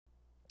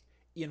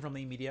Ian from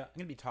Lean Media. I'm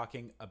going to be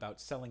talking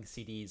about selling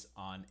CDs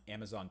on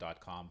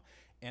Amazon.com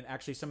and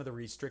actually some of the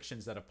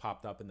restrictions that have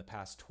popped up in the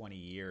past 20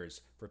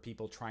 years for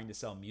people trying to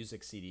sell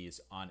music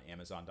CDs on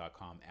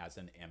Amazon.com as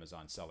an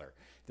Amazon seller.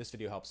 If this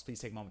video helps, please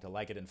take a moment to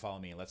like it and follow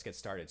me, and let's get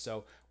started.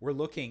 So we're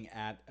looking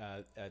at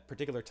a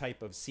particular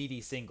type of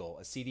CD single,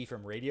 a CD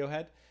from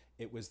Radiohead.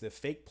 It was the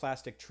Fake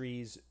Plastic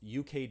Trees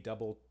UK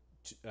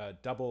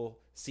double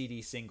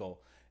CD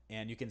single.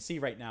 And you can see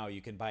right now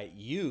you can buy it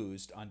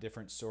used on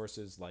different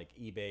sources like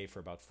eBay for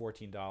about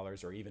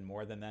 $14 or even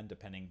more than that,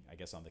 depending, I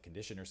guess, on the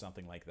condition or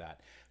something like that.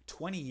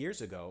 20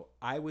 years ago,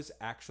 I was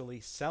actually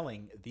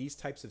selling these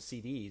types of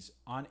CDs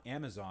on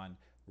Amazon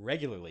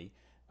regularly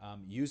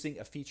using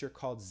a feature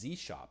called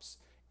zShops.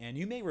 And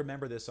you may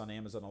remember this on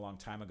Amazon a long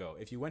time ago.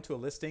 If you went to a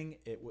listing,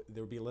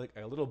 there would be like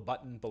a little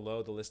button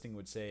below the listing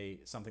would say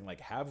something like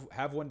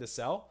have one to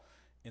sell.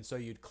 And so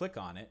you'd click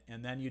on it,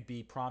 and then you'd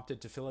be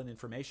prompted to fill in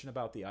information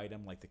about the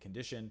item, like the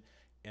condition.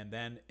 And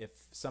then if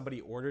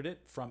somebody ordered it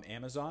from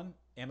Amazon,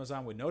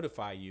 Amazon would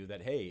notify you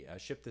that, hey,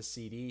 ship this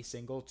CD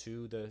single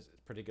to the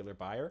particular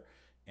buyer,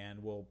 and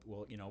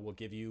we'll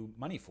give you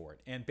money for it.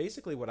 And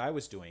basically what I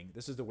was doing,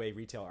 this is the way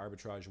retail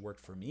arbitrage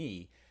worked for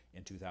me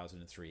in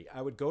 2003.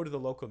 I would go to the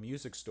local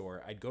music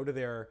store. I'd go to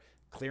their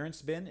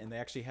clearance bin, and they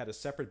actually had a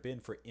separate bin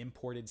for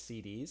imported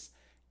CDs.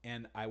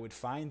 And I would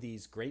find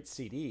these great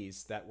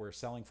CDs that were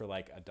selling for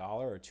like $1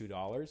 or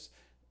 $2.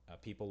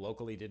 People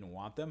locally didn't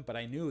want them, but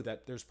I knew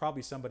that there's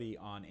probably somebody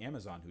on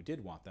Amazon who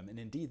did want them, and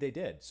indeed they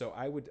did. So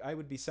I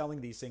would be selling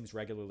these things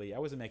regularly. I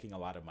wasn't making a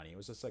lot of money. It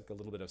was just like a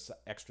little bit of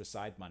extra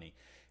side money.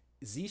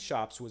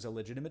 zShops was a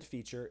legitimate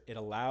feature. It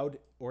allowed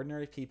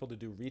ordinary people to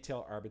do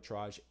retail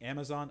arbitrage.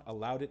 Amazon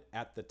allowed it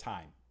at the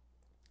time.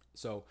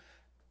 So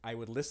I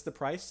would list the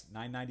price,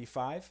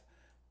 $9.95.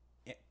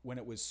 When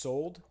it was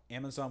sold,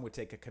 Amazon would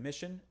take a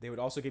commission. They would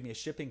also give me a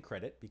shipping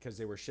credit because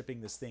they were shipping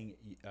this thing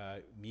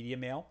media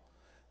mail.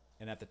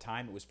 And at the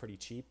time, it was pretty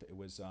cheap. It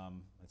was,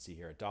 let's see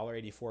here,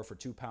 $1.84 for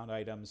 2-pound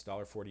items,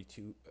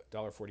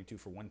 $1.42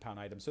 for 1-pound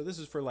items. So this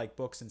is for like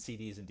books and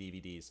CDs and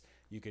DVDs.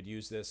 You could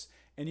use this.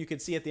 And you can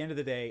see at the end of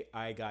the day,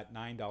 I got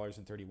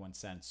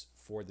 $9.31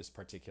 for this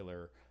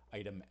particular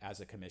item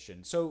as a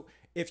commission. So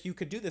if you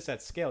could do this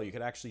at scale, you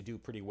could actually do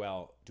pretty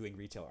well doing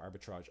retail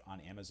arbitrage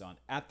on Amazon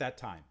at that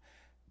time.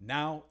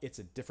 Now it's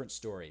a different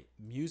story.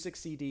 Music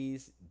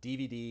CDs,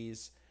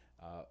 DVDs,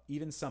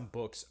 even some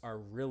books are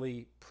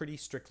really pretty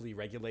strictly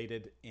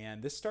regulated.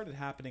 And this started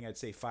happening, I'd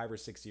say 5 or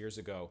 6 years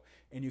ago.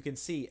 And you can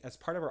see, as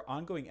part of our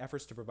ongoing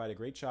efforts to provide a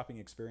great shopping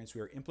experience,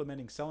 we are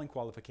implementing selling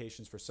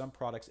qualifications for some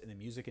products in the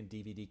music and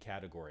DVD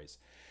categories.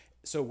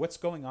 So what's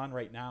going on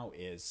right now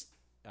is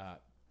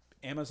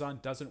Amazon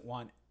doesn't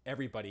want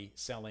everybody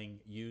selling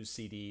used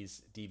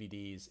CDs,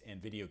 DVDs, and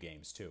video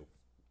games too.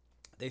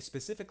 They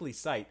specifically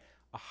cite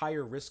a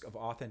higher risk of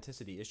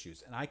authenticity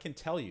issues. And I can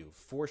tell you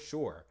for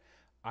sure,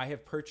 I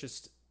have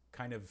purchased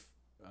kind of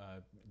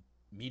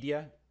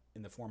media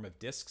in the form of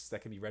discs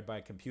that can be read by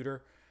a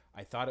computer.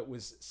 I thought it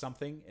was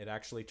something. It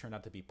actually turned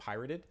out to be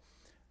pirated.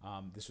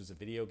 This was a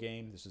video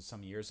game. This was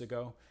some years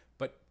ago.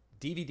 But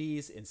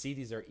DVDs and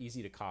CDs are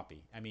easy to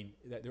copy. I mean,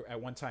 at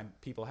one time,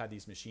 people had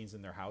these machines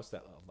in their house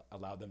that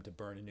allowed them to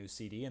burn a new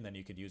CD, and then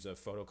you could use a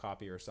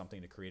photocopy or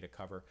something to create a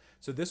cover.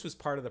 So this was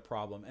part of the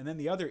problem. And then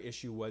the other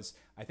issue was,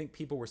 I think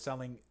people were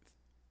selling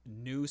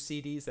new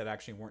CDs that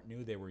actually weren't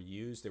new. They were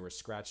used. They were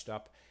scratched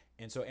up.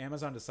 And so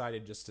Amazon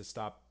decided just to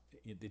stop.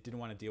 They didn't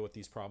want to deal with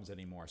these problems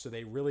anymore. So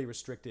they really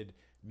restricted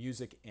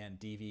music and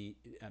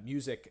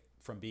music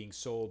from being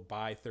sold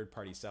by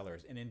third-party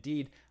sellers. And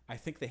indeed, I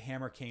think the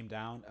hammer came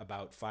down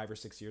about 5 or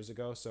 6 years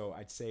ago. So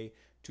I'd say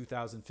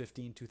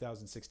 2015,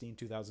 2016,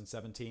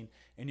 2017.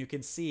 And you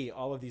can see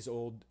all of these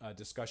old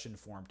discussion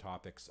forum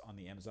topics on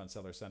the Amazon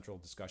Seller Central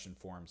discussion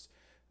forums.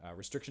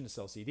 Restriction to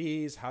sell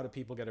CDs, how do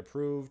people get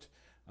approved,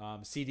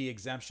 CD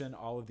exemption,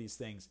 all of these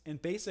things.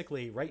 And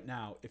basically right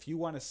now, if you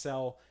want to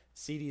sell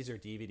CDs or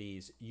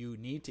DVDs, you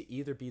need to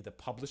either be the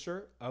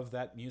publisher of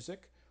that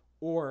music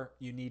or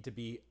you need to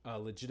be a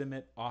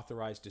legitimate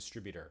authorized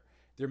distributor.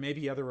 There may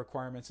be other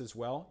requirements as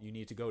well. You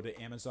need to go to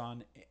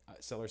Amazon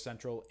Seller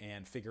Central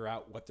and figure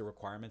out what the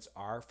requirements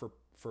are for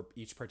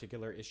each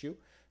particular issue.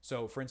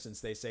 So for instance,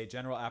 they say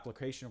general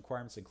application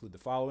requirements include the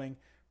following: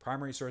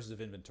 primary sources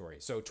of inventory.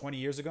 So 20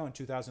 years ago in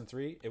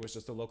 2003, it was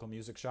just a local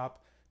music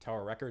shop,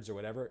 Tower Records or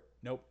whatever.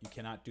 Nope, you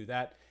cannot do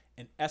that.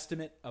 An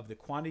estimate of the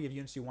quantity of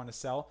units you want to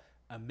sell,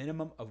 a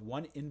minimum of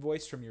 1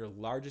 invoice from your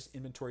largest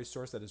inventory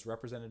source that is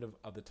representative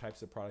of the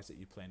types of products that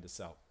you plan to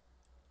sell.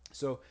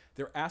 So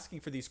they're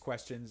asking for these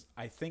questions.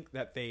 I think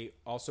that they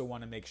also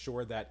want to make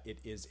sure that it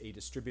is a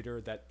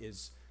distributor that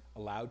is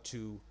allowed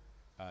to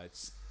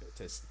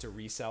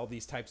resell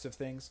these types of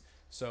things.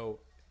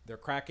 So they're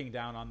cracking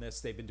down on this.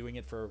 They've been doing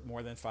it for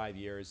more than 5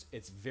 years.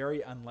 It's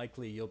very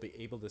unlikely you'll be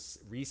able to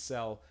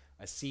resell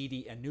a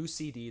CD, a new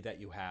CD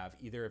that you have,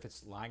 either if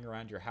it's lying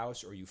around your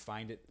house or you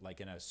find it like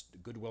in a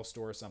Goodwill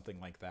store or something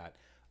like that,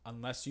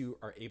 unless you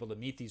are able to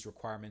meet these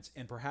requirements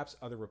and perhaps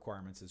other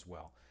requirements as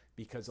well.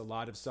 because a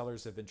lot of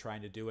sellers have been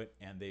trying to do it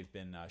and they've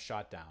been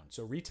shot down.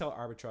 So retail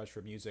arbitrage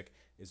for music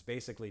is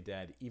basically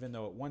dead, even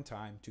though at one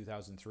time,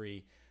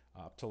 2003,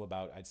 up till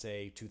about, I'd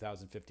say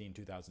 2015,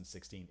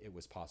 2016, it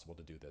was possible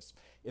to do this.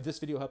 If this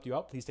video helped you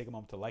out, please take a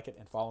moment to like it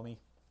and follow me.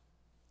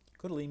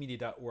 Go to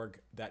leanmedia.org.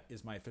 That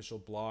is my official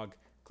blog.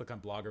 Click on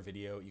blog or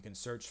video. You can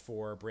search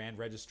for brand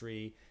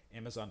registry,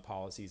 Amazon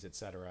policies,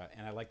 etc.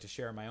 And I like to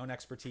share my own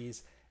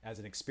expertise as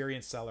an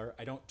experienced seller.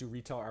 I don't do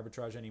retail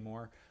arbitrage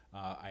anymore.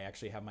 I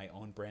actually have my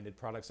own branded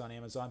products on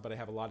Amazon, but I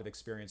have a lot of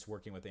experience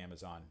working with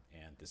Amazon,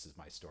 and this is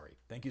my story.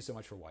 Thank you so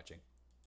much for watching.